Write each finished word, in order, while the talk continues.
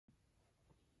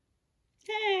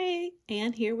Hey,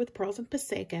 Anne here with Pearls and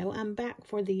Prosecco. I'm back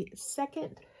for the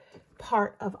second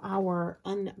part of our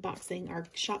unboxing, our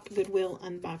Shop Goodwill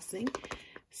unboxing.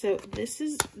 So this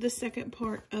is the second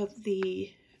part of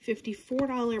the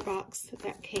 $54 box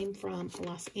that came from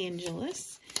Los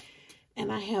Angeles.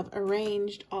 And I have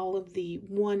arranged all of the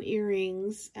one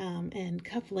earrings and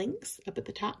cufflinks up at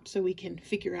the top so we can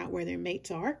figure out where their mates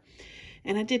are.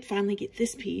 And I did finally get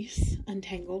this piece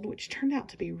untangled, which turned out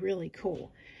to be really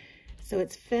cool. So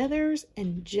it's feathers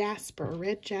and jasper,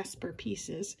 red jasper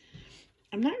pieces.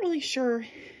 I'm not really sure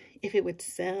if it would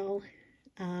sell.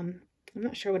 I'm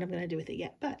not sure what I'm going to do with it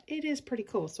yet, but it is pretty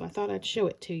cool. So I thought I'd show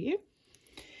it to you.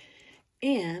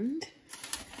 And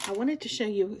I wanted to show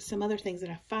you some other things that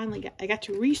I finally got. I got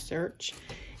to research,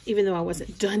 even though I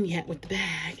wasn't done yet with the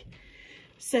bag.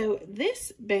 So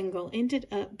this bangle ended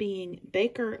up being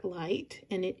Baker Light,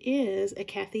 and it is a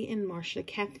Kathy and Marcia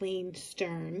Kathleen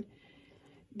Stern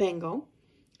bangle.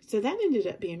 So that ended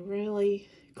up being really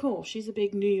cool. She's a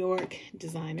big New York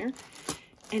designer.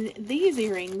 And these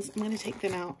earrings, I'm going to take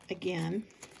them out again.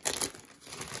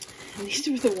 And these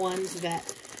are the ones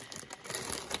that,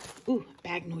 ooh,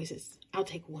 bag noises. I'll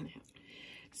take one out.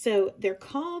 So they're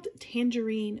called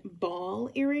Tangerine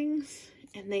Ball earrings,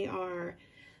 and they are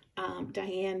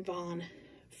Diane von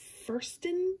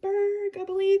Furstenberg, I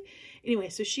believe. Anyway,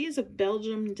 so she is a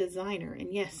Belgium designer,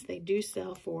 and yes, they do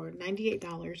sell for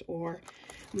 $98 or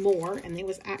more, and there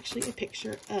was actually a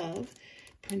picture of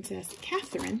Princess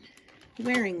Catherine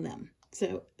wearing them.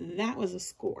 So that was a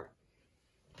score.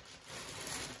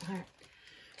 All right,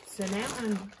 so now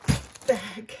I'm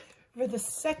back for the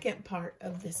second part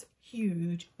of this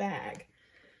huge bag.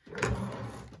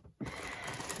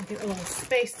 I'll get a little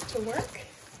space to work.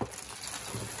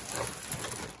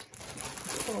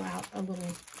 Pull out a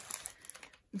little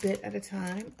bit at a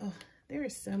time. Oh, there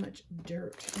is so much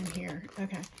dirt in here.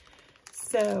 Okay,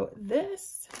 so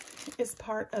this is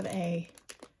part of a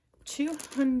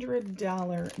 $200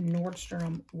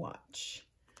 Nordstrom watch.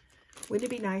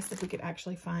 Wouldn't it be nice if we could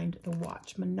actually find the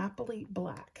watch? Monopoly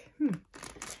Black.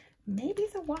 Maybe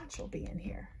the watch will be in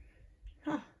here.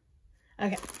 Huh.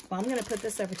 Okay, well, I'm going to put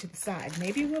this over to the side.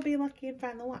 Maybe we'll be lucky and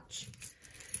find the watch.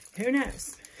 Who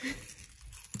knows?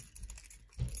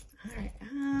 All right,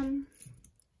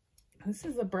 this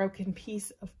is a broken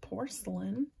piece of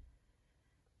porcelain.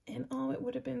 And oh, it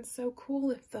would have been so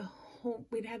cool if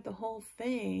we'd had the whole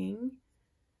thing.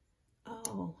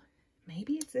 Oh,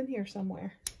 maybe it's in here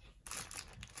somewhere.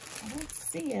 I don't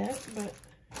see it, but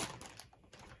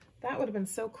that would have been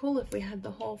so cool if we had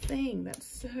the whole thing. That's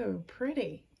so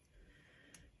pretty.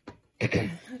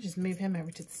 I'll just move him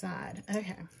over to the side.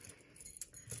 Okay.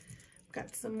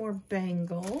 Got some more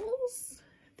bangles.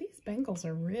 These bangles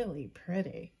are really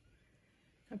pretty.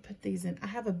 I put these in. I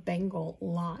have a bangle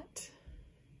lot.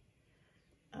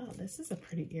 Oh, this is a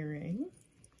pretty earring.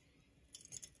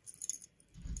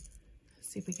 Let's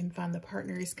see if we can find the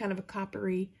partner. He's kind of a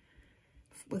coppery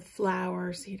with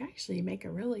flowers. He'd actually make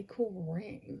a really cool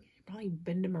ring. Probably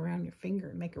bend him around your finger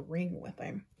and make a ring with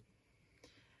him.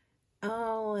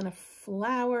 Oh, and a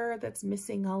flower that's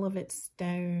missing all of its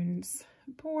stones.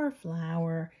 Poor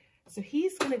flower. So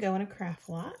he's going to go in a craft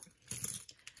lot.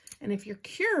 And if you're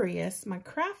curious, my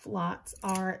craft lots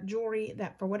are jewelry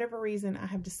that for whatever reason I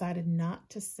have decided not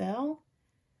to sell.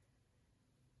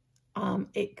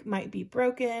 It might be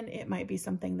broken. It might be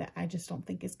something that I just don't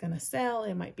think is going to sell.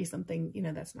 It might be something, you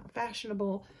know, that's not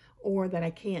fashionable or that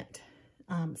I can't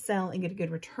sell and get a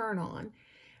good return on.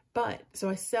 But so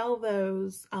I sell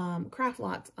those craft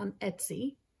lots on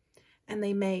Etsy, and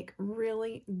they make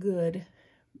really good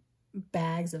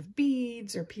bags of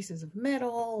beads or pieces of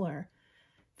metal or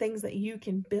things that you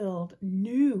can build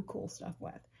new cool stuff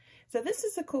with. So this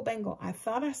is a cool bangle. I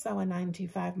thought I saw a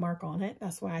 925 mark on it.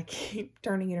 That's why I keep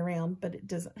turning it around, but it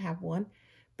doesn't have one.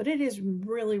 But it is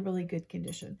really, really good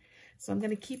condition. So I'm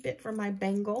going to keep it for my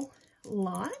bangle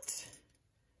lot.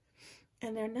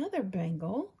 And another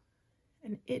bangle,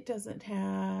 and it doesn't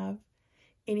have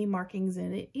any markings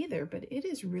in it either, but it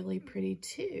is really pretty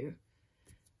too.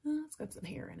 Oh, it's got some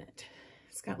hair in it.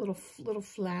 It's got little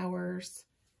flowers.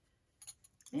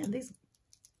 Man, these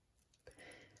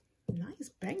nice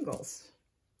bangles.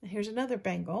 And here's another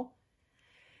bangle.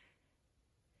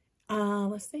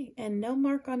 Let's see. And no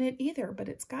mark on it either, but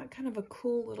it's got kind of a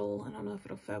cool little, I don't know if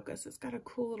it'll focus. It's got a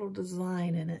cool little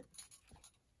design in it.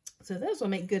 So those will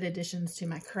make good additions to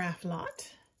my craft lot.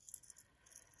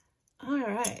 All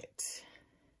right.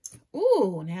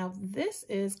 Ooh, now this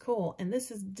is cool. And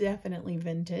this is definitely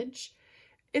vintage.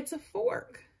 It's a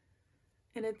fork.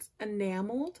 And it's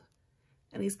enameled.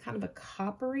 And he's kind of a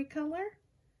coppery color.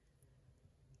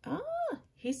 Ah,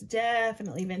 He's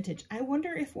definitely vintage. I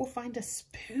wonder if we'll find a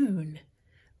spoon.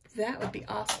 That would be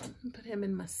awesome. Put him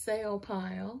in my sale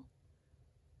pile.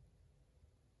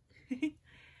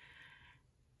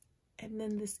 And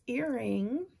then this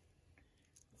earring.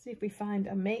 Let's see if we find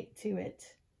a mate to it.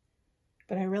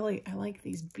 But I like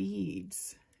these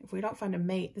beads. If we don't find a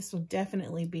mate, this will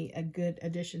definitely be a good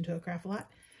addition to a craft lot.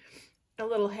 A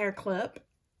little hair clip.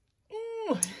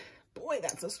 Ooh, boy,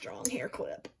 that's a strong hair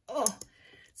clip. Oh,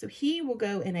 so he will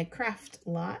go in a craft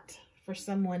lot for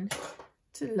someone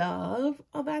to love.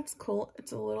 Oh, that's cool.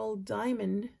 It's a little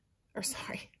diamond. Or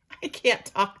sorry, I can't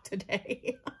talk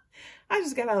today. I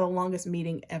just got out of the longest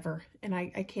meeting ever, and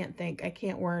I can't think. I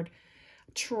can't word.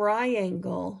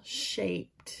 Triangle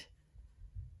shaped.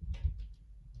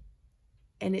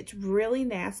 And it's really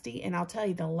nasty. And I'll tell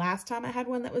you, the last time I had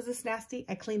one that was this nasty,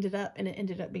 I cleaned it up and it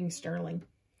ended up being sterling.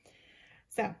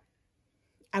 So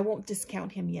I won't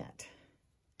discount him yet.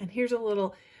 And here's a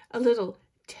little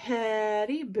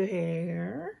teddy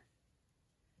bear.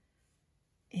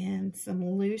 And some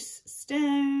loose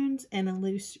stones and a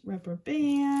loose rubber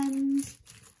band.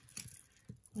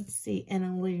 Let's see, and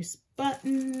a loose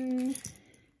button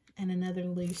and another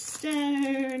loose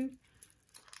stone.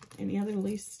 Any other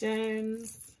loose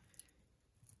stones?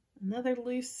 Another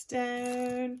loose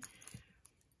stone.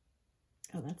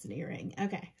 Oh, that's an earring.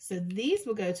 Okay, so these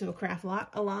will go to a craft lot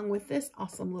along with this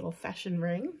awesome little fashion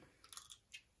ring.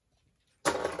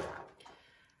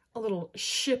 A little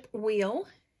ship wheel.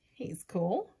 He's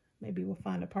cool. Maybe we'll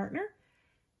find a partner.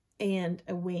 And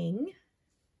a wing.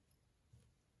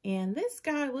 And this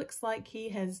guy looks like he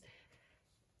has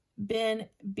been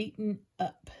beaten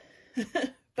up.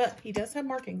 But he does have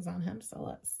markings on him, so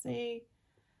let's see.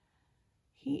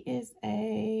 He is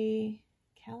a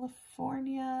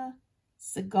California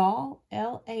Seagal,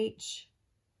 LH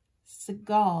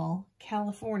Seagal,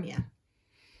 California.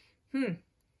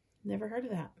 Never heard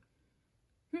of that.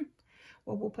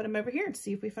 Well, we'll put him over here and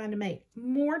see if we find a mate.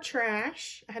 More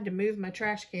trash. I had to move my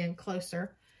trash can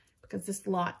closer because this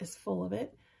lot is full of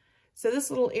it. So this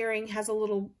little earring has a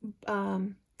little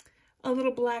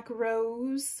black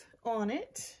rose on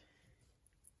it.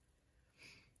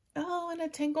 Oh, and a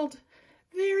tangled,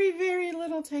 very, very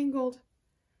little tangled.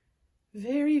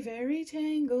 Very, very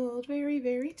tangled, very,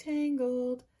 very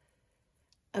tangled.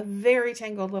 A very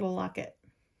tangled little locket.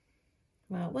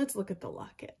 Well, let's look at the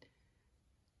locket.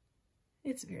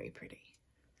 It's very pretty.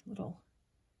 Little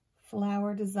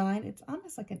flower design. It's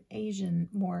almost like an Asian,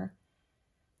 more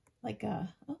like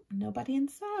a, oh, nobody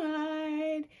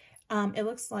inside. It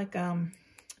looks like, oh,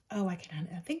 I can't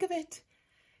think of it.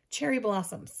 Cherry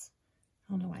blossoms.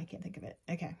 I don't know why I can't think of it.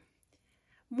 Okay.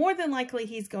 More than likely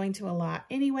he's going to a lot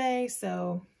anyway,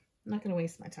 so I'm not going to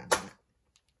waste my time on it.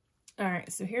 All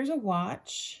right, so here's a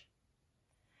watch.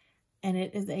 And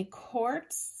it is a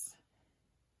quartz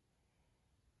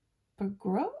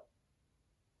Peugeot.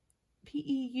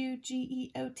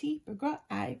 P-E-U-G-E-O-T. Peugeot.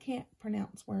 I can't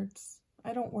pronounce words.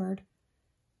 I don't word.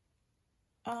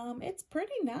 It's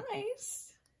pretty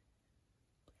nice.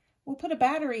 We'll put a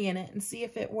battery in it and see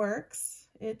if it works.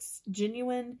 It's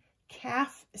genuine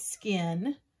calf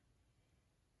skin.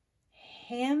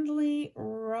 Hadley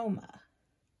Roma.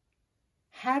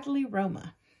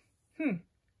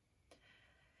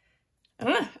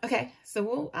 Okay,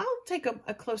 so I'll take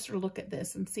a closer look at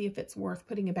this and see if it's worth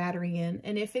putting a battery in.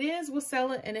 And if it is, we'll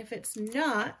sell it. And if it's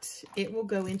not, it will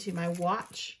go into my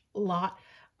watch lot.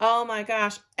 Oh my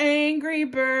gosh, Angry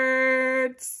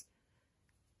Birds.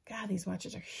 God, these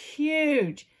watches are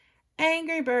huge.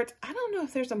 Angry Birds. I don't know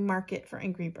if there's a market for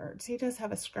Angry Birds. He does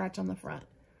have a scratch on the front.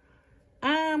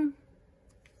 I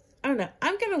don't know.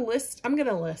 I'm going to list. I'm not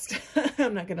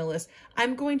going to list.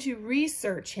 I'm going to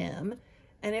research him.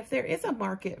 And if there is a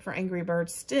market for Angry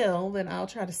Birds still, then I'll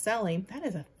try to sell him. That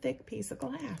is a thick piece of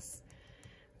glass.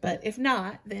 But if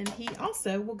not, then he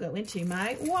also will go into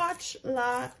my watch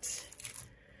lot.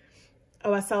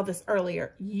 Oh, I saw this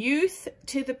earlier. Youth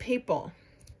to the people.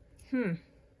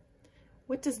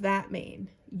 What does that mean?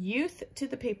 Youth to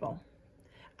the people.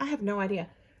 I have no idea.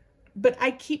 But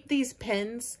I keep these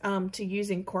pens to use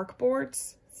in cork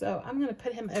boards. So I'm going to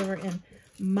put him over in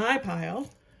my pile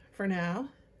for now.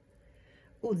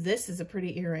 Oh, this is a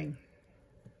pretty earring.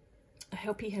 I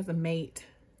hope he has a mate.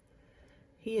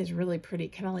 He is really pretty.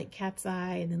 Kind of like cat's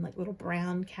eye and then like little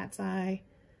brown cat's eye.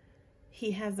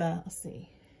 He has a, let's see.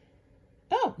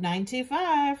 Oh,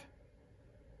 925.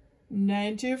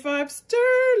 925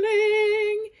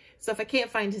 sterling. So if I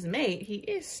can't find his mate, he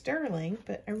is sterling,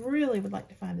 but I really would like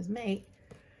to find his mate.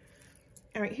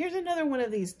 All right, here's another one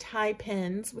of these tie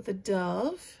pins with a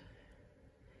dove.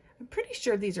 I'm pretty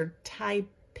sure these are tie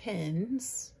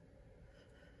pins.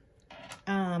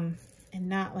 and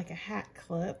not like a hat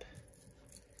clip,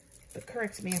 but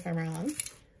correct me if I'm wrong.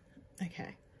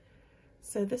 Okay,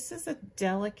 so this is a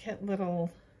delicate little,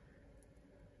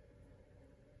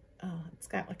 oh, it's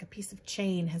got like a piece of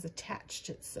chain has attached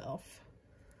itself.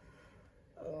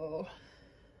 Oh,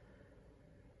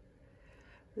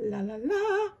 la la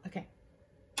la. Okay,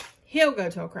 he'll go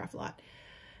to a craft lot.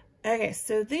 Okay,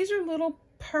 so these are little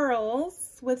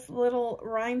pearls with little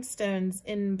rhinestones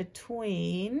in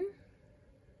between.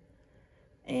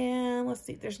 And let's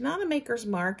see, there's not a maker's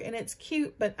mark, and it's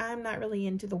cute, but I'm not really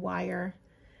into the wire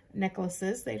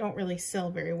necklaces. They don't really sell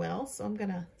very well, so I'm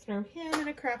gonna throw him in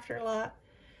a crafter lot.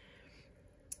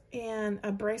 And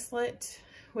a bracelet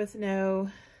with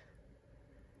no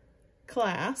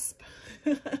clasp.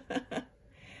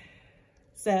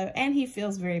 So, and he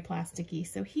feels very plasticky,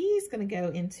 so he's gonna go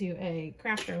into a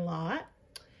crafter lot.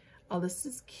 Oh, this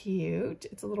is cute.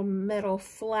 It's a little metal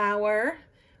flower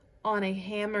on a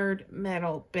hammered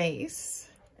metal base.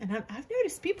 And I've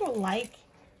noticed people like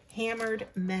hammered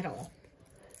metal.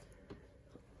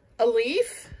 A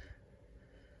leaf.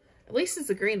 At least it's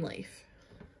a green leaf.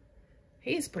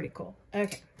 He's pretty cool.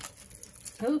 Okay.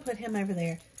 I'll put him over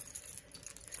there.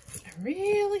 I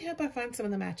really hope I find some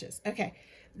of the matches. Okay.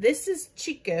 This is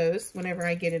Chico's whenever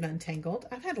I get it untangled.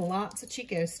 I've had lots of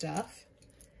Chico stuff.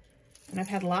 And I've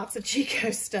had lots of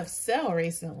Chico stuff sell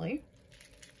recently.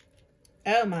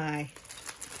 Oh my.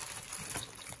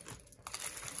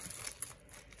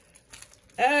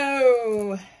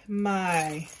 Oh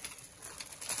my.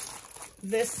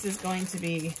 This is going to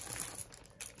be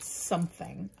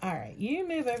something. All right, you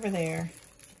move over there.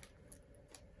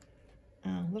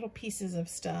 Little pieces of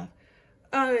stuff.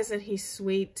 Oh, isn't he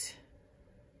sweet?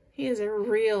 He is a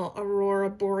real Aurora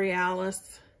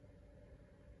Borealis.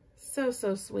 So,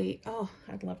 so sweet. Oh,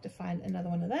 I'd love to find another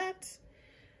one of that.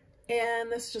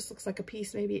 And this just looks like a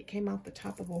piece. Maybe it came off the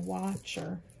top of a watch,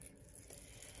 or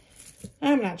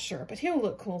I'm not sure, but he'll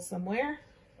look cool somewhere.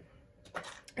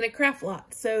 And a craft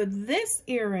lot. So this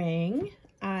earring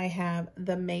I have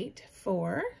the mate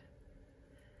for.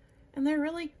 And they're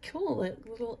really cool. Like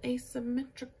little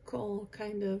asymmetrical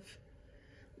kind of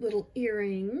little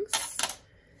earrings.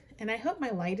 And I hope my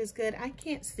light is good. I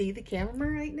can't see the camera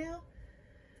right now.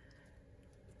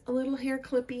 A little hair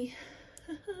clippy.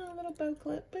 A little bow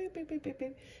clip. Boop, boop, boop, boop,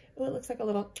 boop. Oh, it looks like a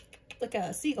little, like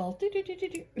a seagull. Do, do, do, do,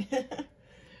 do.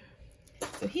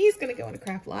 So he's going to go in a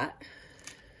craft lot.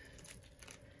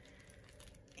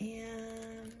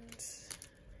 And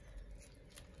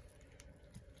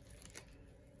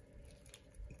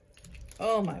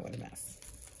oh my, what a mess.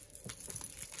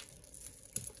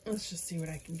 Let's just see what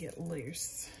I can get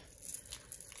loose.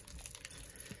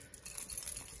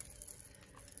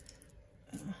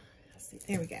 Let's see.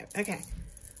 There we go. Okay.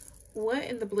 What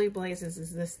in the blue blazes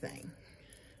is this thing?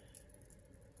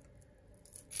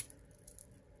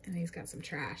 And he's got some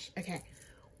trash. Okay.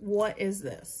 What is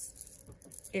this?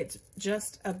 It's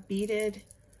just a beaded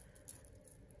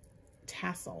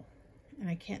tassel. And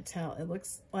I can't tell. It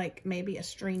looks like maybe a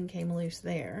string came loose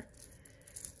there.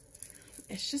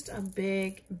 It's just a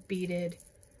big beaded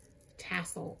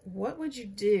tassel. What would you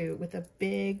do with a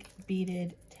big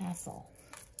beaded tassel?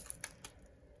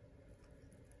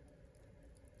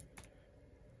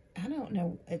 I don't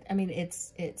know. I mean,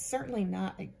 it's certainly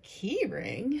not a key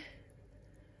ring.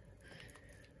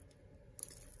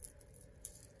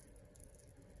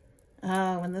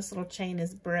 Oh, and this little chain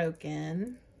is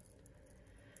broken.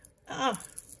 Oh,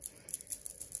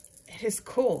 it is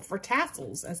cool for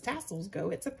tassels. As tassels go,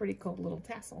 it's a pretty cool little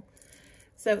tassel.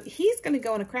 So he's going to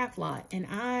go in a craft lot, and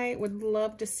I would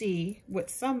love to see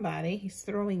what somebody, he's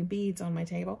throwing beads on my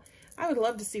table. I would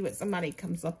love to see what somebody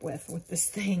comes up with this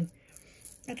thing.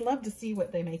 I'd love to see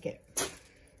what they make it.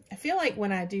 I feel like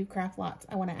when I do craft lots,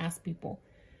 I want to ask people,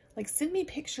 like, send me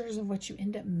pictures of what you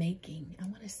end up making. I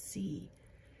want to see.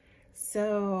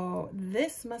 So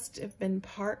this must have been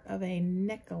part of a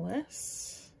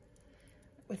necklace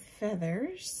with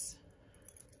feathers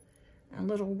and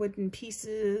little wooden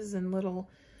pieces and little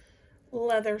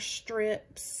leather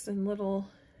strips and little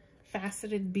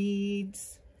faceted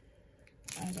beads.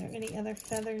 Are there any other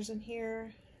feathers in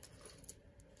here?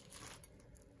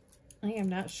 I am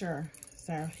not sure.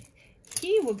 So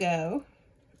he will go,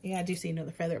 yeah, I do see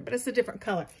another feather, but it's a different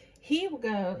color. He will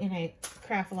go in a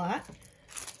craft lot.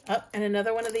 Oh, and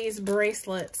another one of these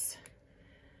bracelets.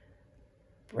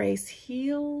 Brace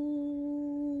Heidi.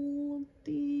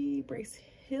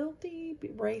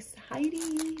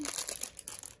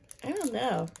 I don't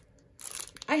know.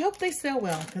 I hope they sell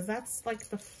well, because that's like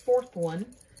the fourth one.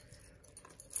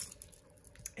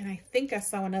 And I think I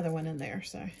saw another one in there,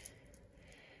 so.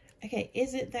 Okay,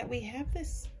 is it that we have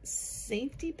this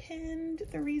safety pinned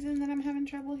the reason that I'm having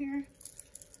trouble here.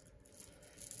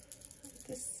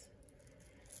 This,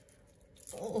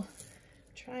 oh,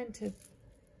 trying to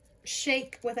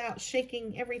shake without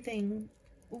shaking everything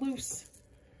loose,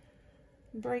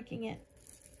 breaking it.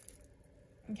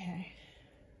 Okay.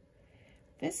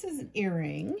 This is an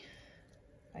earring.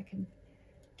 I can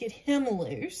get him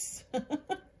loose.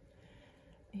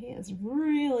 He is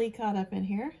really caught up in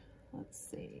here. Let's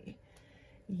see.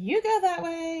 You go that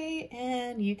way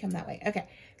and you come that way. Okay,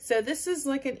 so this is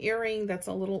like an earring that's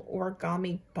a little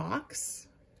origami box.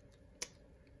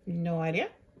 No idea.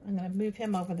 I'm gonna move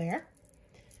him over there.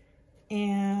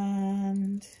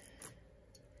 And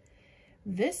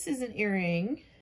this is an earring